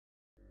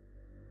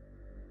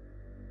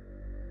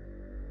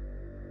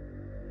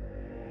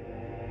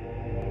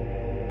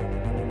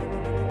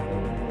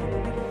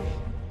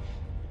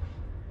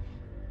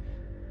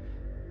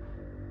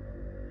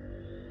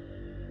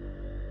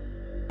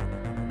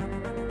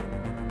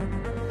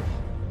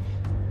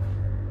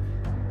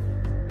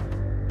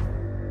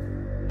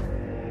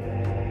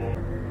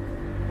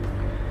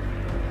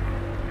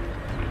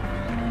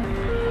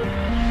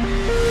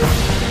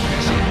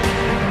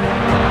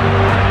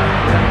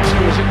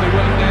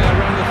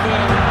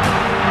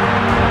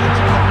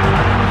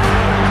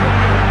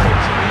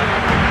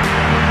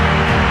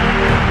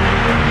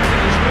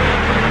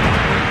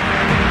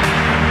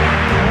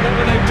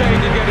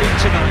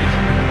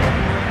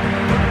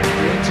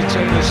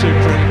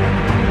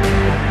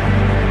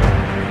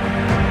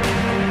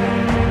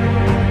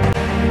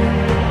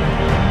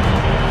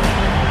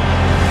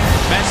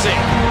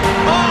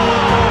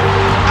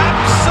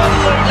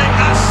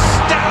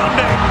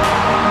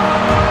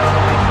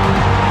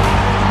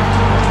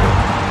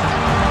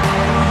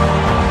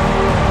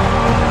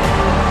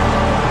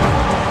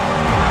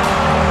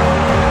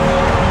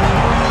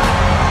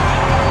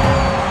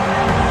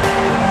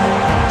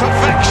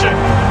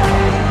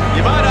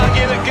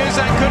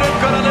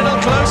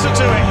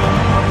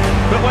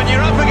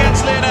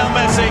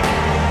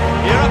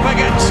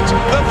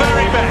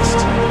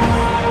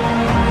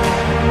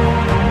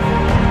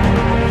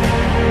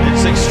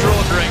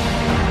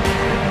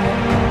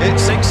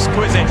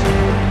exquisite.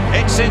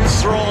 It's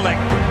enthralling.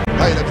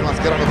 هايلة في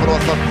ماسكيرانو في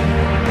الوسط،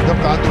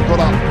 تبقى عنده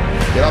الكرة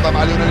يلعبها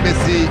مع ليونيل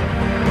ميسي.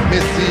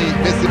 ميسي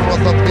في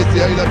الوسط،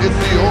 ميسي هايلة،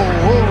 ميسي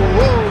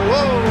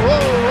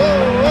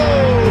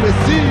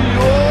ميسي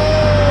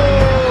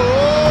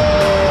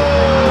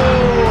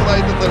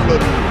راية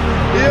الظلل.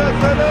 يا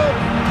سلام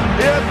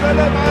يا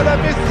سلام على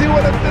ميسي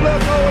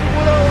والانطلاقة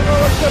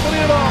والمراوغة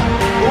والتمريرة،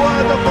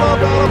 وهدف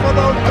رابع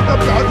رفضه الحكم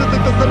بحدث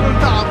التسلل.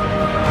 نعم،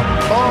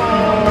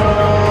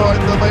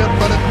 عندما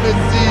ينطلق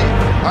ميسي،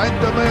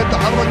 عندما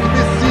يتحرك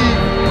ميسي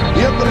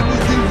يضرب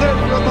الزلزال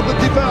في وسط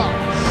الدفاع.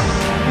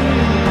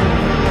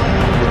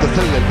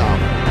 متسلل.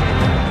 نعم.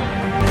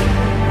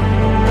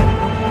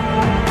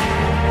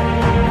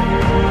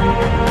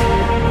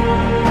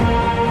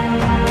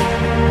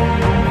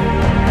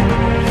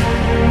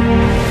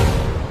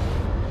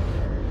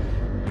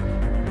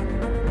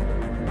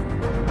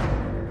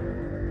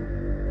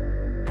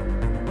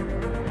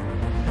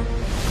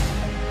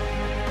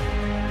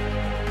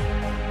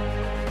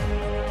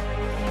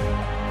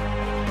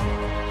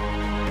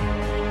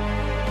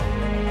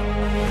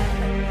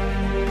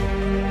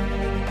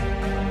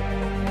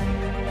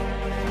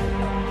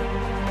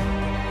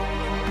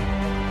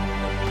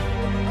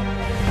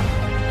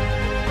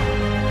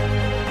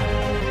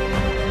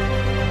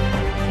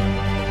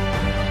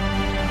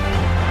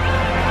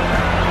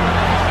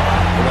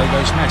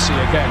 Goes Messi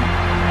again.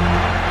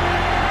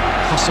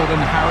 Hustled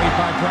and harried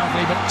by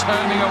Bradley, but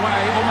turning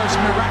away almost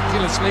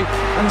miraculously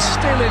and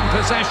still in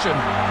possession.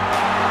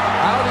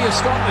 How do you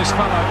stop this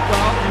fellow?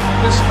 Well,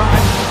 this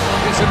time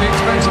it's at the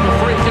expense of a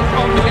free kick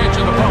on the edge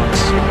of the box.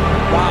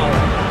 Wow.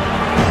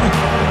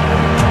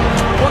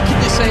 What can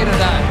you say to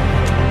that?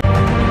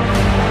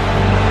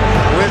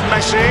 With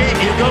Messi,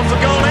 you go for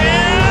goal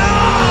here.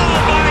 Oh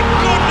my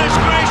goodness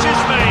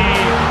gracious me!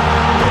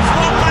 If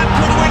one man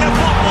could win a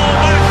football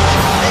match,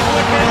 it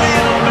would be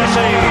Lionel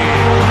Messi.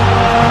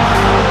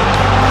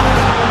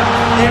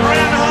 He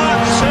ran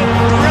hard, so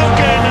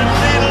broken, and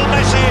Lionel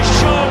Messi is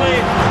surely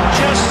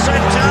just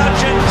sent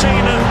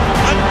Argentina,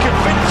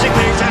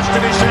 unconvincingly it has to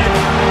be said,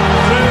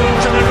 through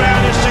to the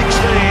round of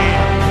 16.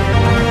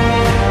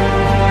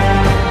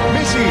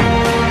 Messi.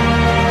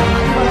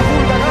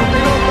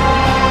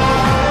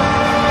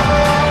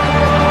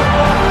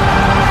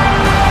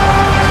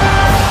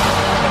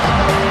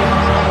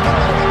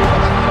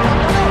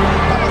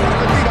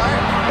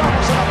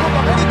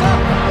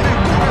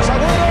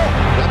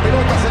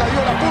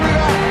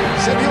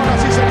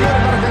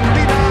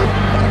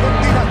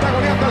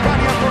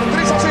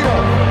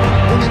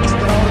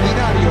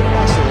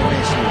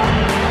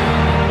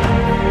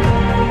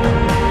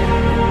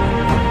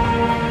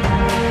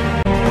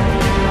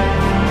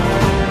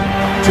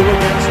 Two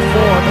against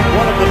four, but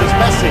one of them is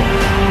Messi.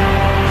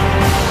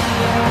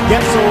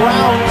 Gets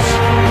around,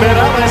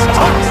 Mireles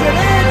tucks it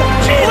in,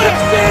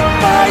 flips it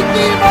by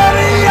Di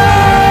Maria!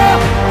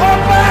 A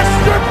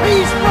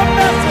masterpiece from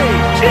Messi!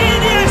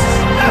 Genius!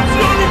 That's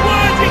the only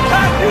word you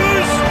can't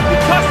use,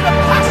 because the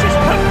pass is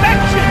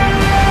perfection.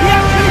 He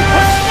actually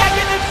puts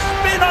negative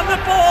spin on the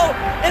ball,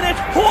 and it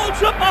holds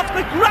up off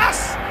the grass,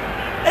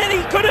 and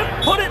he could have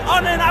put it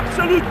on an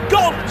absolute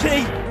golf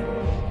tee.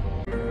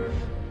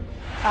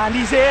 And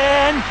he's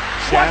in.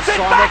 Wants it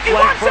back. He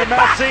wants it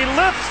back. Messi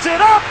lifts it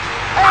up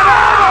and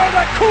over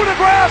the coup de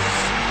grace.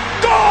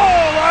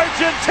 Goal,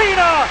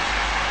 Argentina.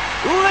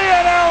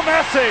 Lionel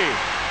Messi.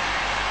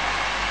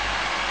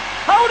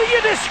 How do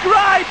you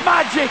describe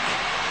magic?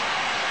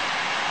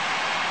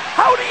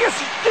 How do you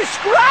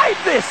describe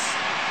this?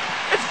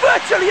 It's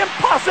virtually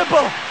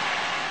impossible.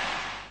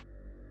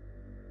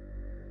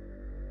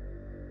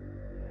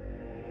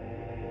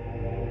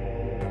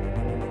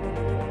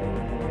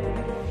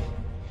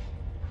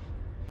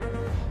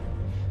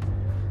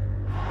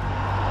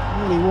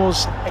 He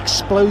was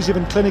explosive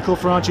and clinical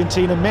for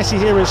Argentina. Messi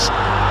here is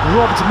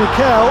robbed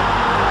Mikel.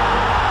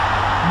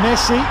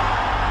 Messi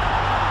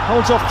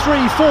holds off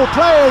 3-4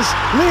 players.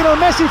 Lionel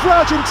Messi for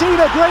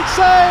Argentina, great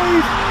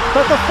save!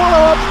 But the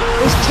follow-up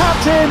is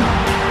tapped in,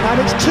 and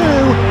it's two.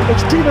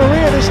 It's Di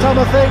Maria this time,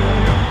 I think.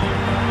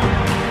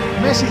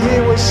 Messi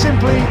here was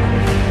simply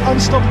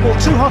unstoppable,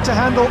 too hot to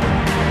handle.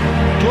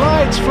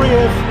 Glides free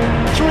of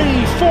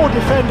 3-4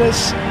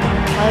 defenders.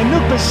 And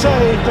Nugba's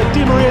save, but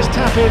Di Maria's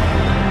tap in.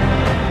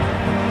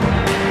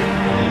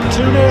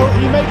 2-0,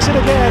 he makes it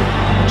again.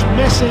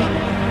 Messi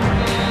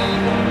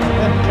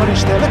then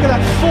punished there. Look at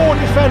that, 4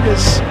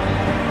 defenders.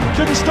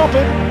 Couldn't stop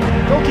him.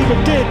 Goalkeeper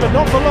did, but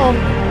not for long.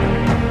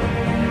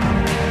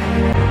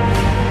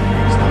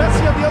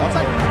 Messi on the other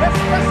side.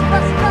 Messi,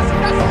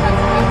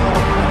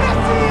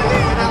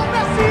 Lionel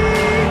Messi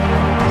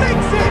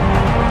makes it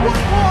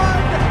 1-1.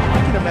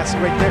 Look at Messi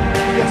right there.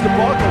 He gets the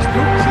ball, goes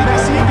through.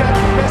 Messi again.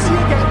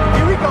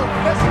 Here we go.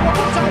 Messi one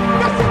more time.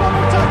 Messi one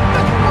more time.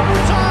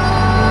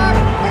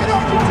 And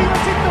Argentina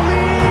take the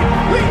lead.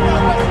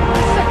 Lionel Messi with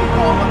his second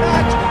goal of the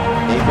match.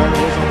 Neymar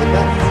was on the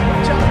left.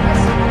 John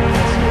Messi.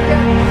 Messi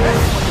again.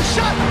 Messi with the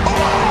shot.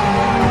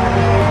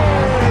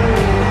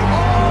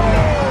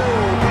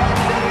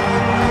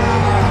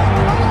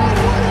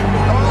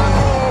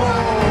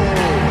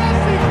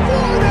 Messi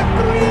for the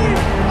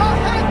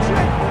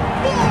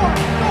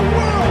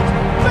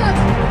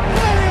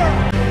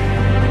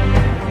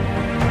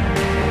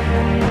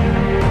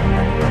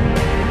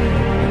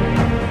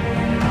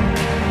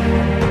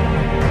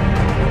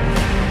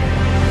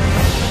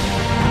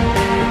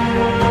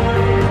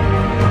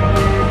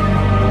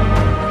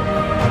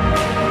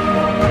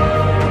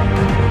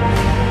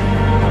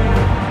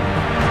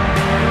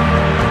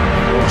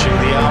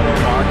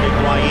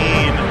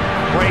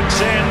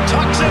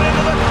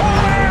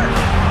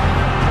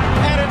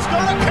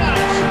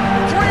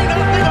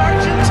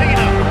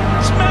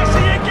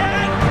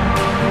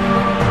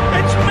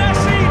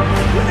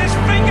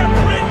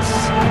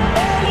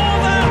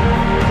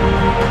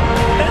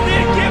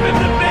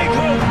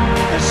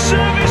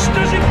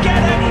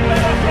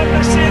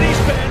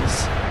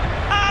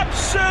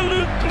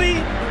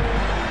absolutely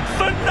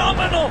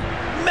phenomenal.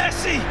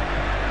 Messi,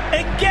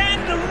 again,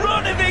 the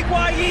run of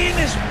Higuain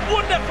is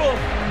wonderful.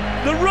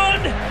 The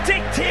run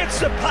dictates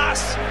the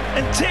pass,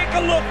 and take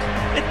a look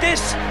at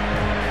this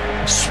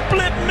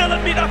split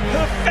millimeter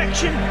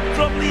perfection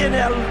from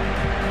Lionel.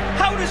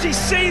 How does he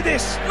see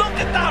this? Look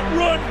at that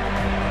run.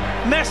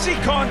 Messi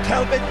can't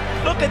help it.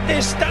 Look at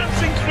this,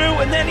 dancing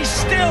through, and then he's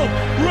still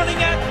running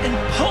out and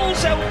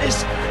pulls out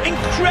this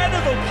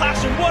incredible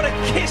pass, and what a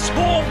kiss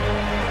home.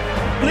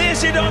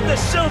 Lays it on the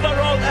silver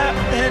altar,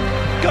 and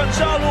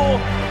Gonzalo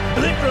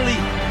literally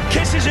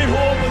kisses it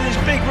home with his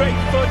big right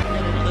foot.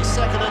 The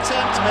second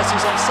attempt,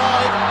 Messi's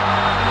offside.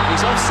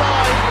 He's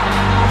offside.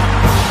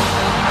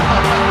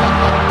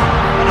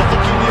 And I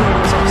think he knew he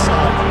was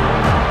offside.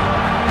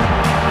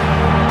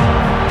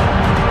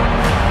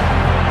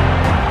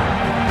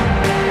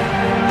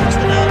 Just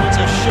an element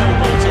of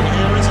showboating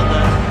here, isn't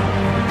there?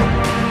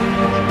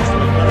 Just to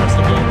embarrass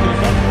the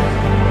goalkeeper.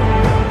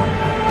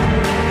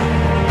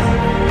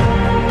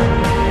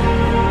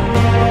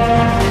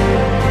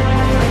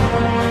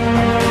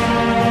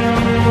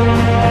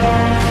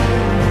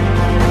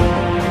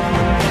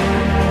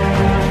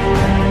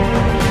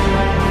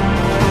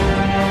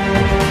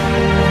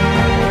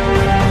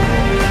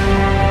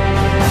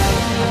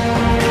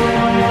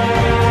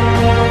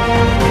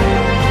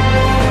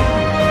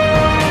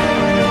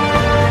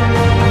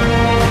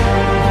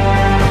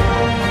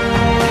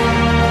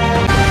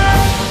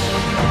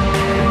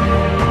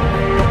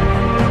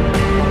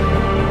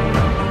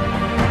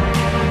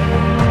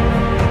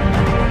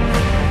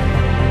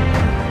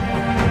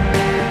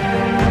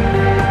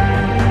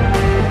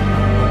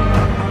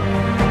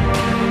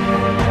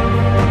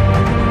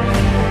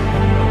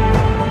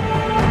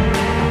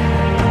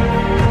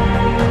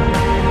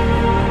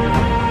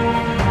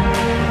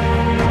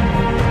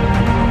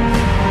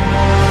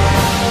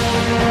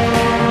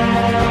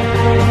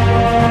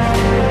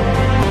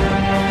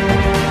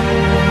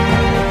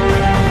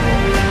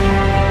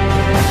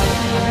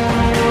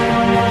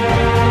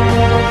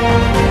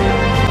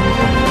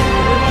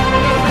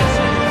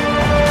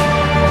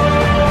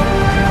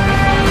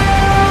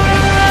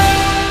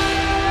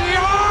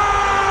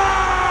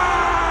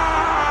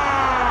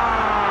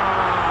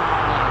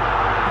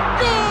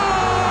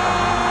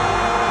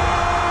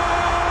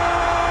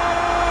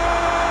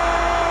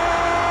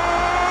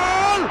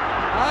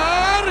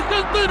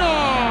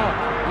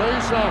 Lo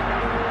hizo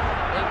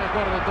el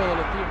mejor de todos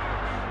los tiempos.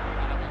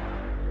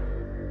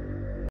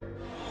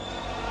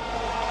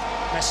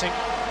 Messi,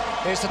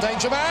 here's the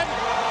danger man.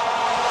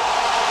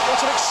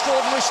 What an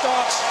extraordinary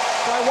start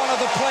by one of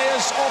the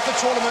players of the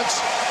tournament,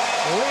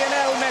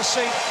 Lionel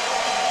Messi.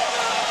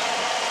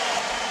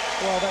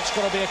 Well, that's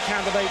got to be a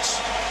candidate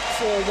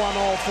for one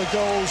of the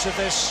goals of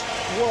this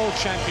World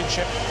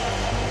Championship.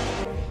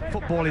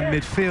 Football in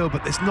midfield,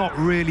 but there's not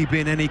really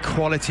been any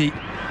quality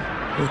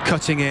or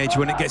cutting edge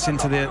when it gets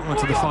into the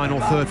final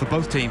third for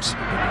both teams.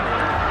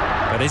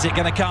 But is it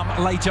going to come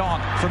late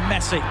on from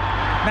Messi?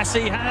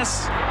 Messi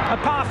has a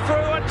path through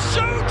and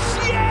shoots!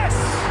 Yes!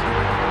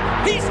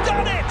 He's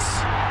done it!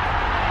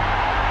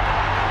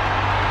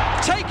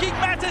 Taking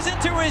matters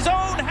into his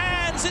own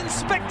hands in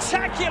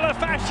spectacular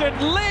fashion,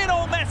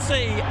 Lionel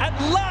Messi, at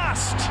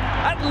last,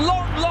 at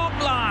long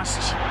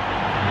last,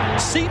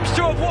 seems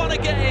to have won a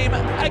game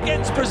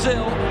against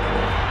Brazil.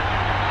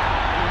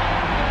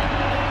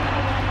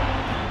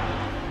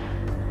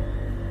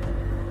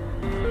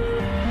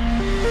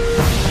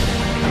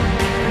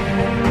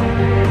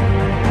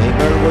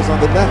 Neymar was on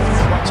the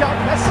left. Watch out,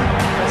 Messi.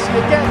 Messi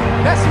again.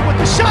 Messi with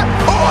the shot.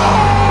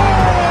 Oh!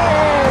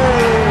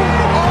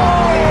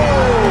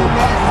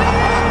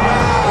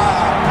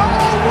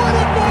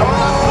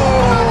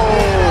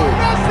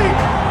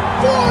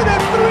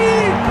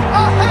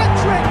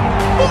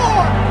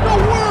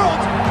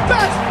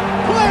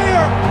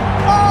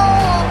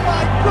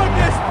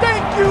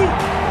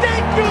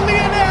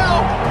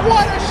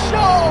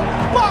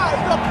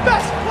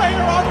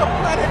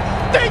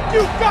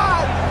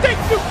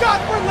 Thank you,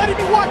 God, for letting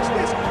me watch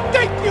this.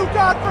 Thank you,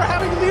 God, for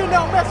having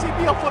Lionel Messi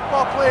be a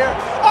football player.